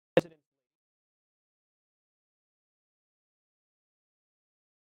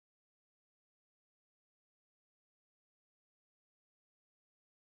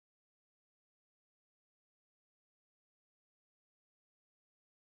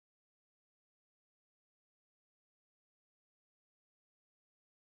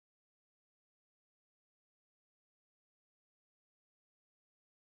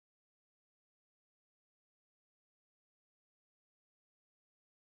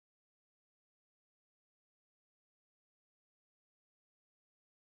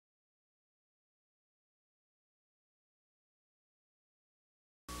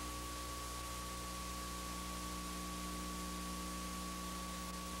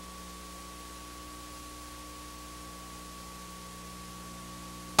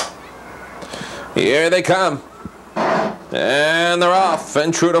Here they come. And they're off.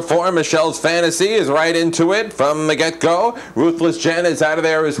 And true to form, Michelle's Fantasy is right into it from the get-go. Ruthless Jen is out of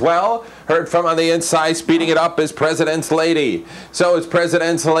there as well. Heard from on the inside, speeding it up is President's Lady. So it's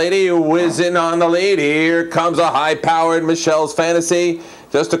President's Lady whizzing on the lead. Here comes a high-powered Michelle's Fantasy.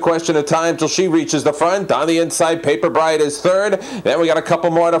 Just a question of time till she reaches the front. On the inside, Paper Bride is third. Then we got a couple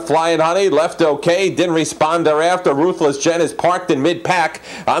more to Flying Honey. Left okay, didn't respond thereafter. Ruthless Jen is parked in mid-pack.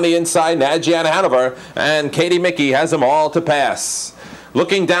 On the inside, Nadjiana Hanover. And Katie Mickey has them all to pass.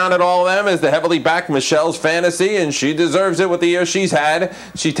 Looking down at all of them is the heavily backed Michelle's Fantasy, and she deserves it with the year she's had.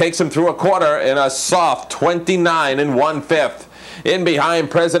 She takes him through a quarter in a soft 29 1/5. In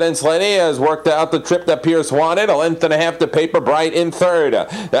behind, President's Lady has worked out the trip that Pierce wanted. A length and a half to Paper Bright in third.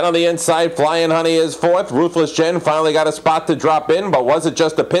 Then on the inside, Flying Honey is fourth. Ruthless Jen finally got a spot to drop in, but was it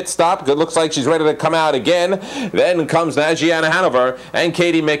just a pit stop? It looks like she's ready to come out again. Then comes Nadjiana Hanover, and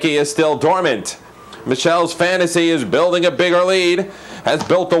Katie Mickey is still dormant. Michelle's Fantasy is building a bigger lead, has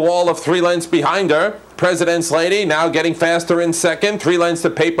built a wall of 3 lengths behind her. President's Lady now getting faster in second, 3 lengths to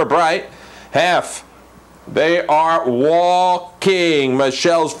Paper Bright. Half. They are walking.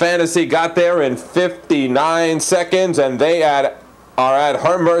 Michelle's Fantasy got there in 59 seconds, and they are at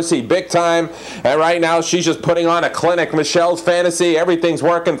her mercy big time. And right now, she's just putting on a clinic. Michelle's Fantasy, everything's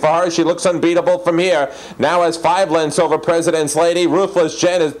working for her. She looks unbeatable from here. Now has 5 lengths over President's Lady. Ruthless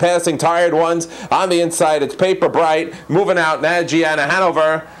Jen is passing tired ones. On the inside, it's Paper Bright. Moving out, Nadjiana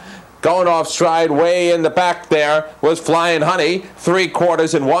Hanover. Going off stride way in the back there was Flying Honey.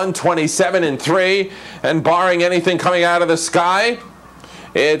 3/4 in 1, 27 3. And barring anything coming out of the sky,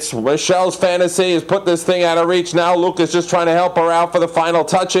 it's Michelle's Fantasy has put this thing out of reach now. Luke is just trying to help her out for the final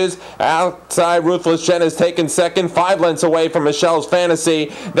touches. Outside, Ruthless Jen is taken second, 5 lengths away from Michelle's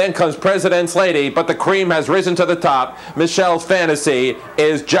Fantasy. Then comes President's Lady, but the cream has risen to the top. Michelle's Fantasy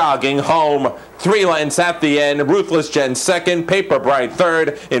is jogging home. 3 lengths at the end. Ruthless Jen second, Paper Bright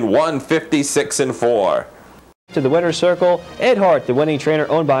third in 1:56 4. To the winner's circle, Ed Hart, the winning trainer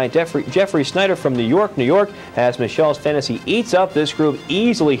owned by Jeffrey Snyder from New York, as Michelle's Fantasy eats up this group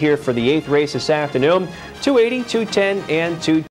easily here for the 8th race this afternoon. 280, 210, and 2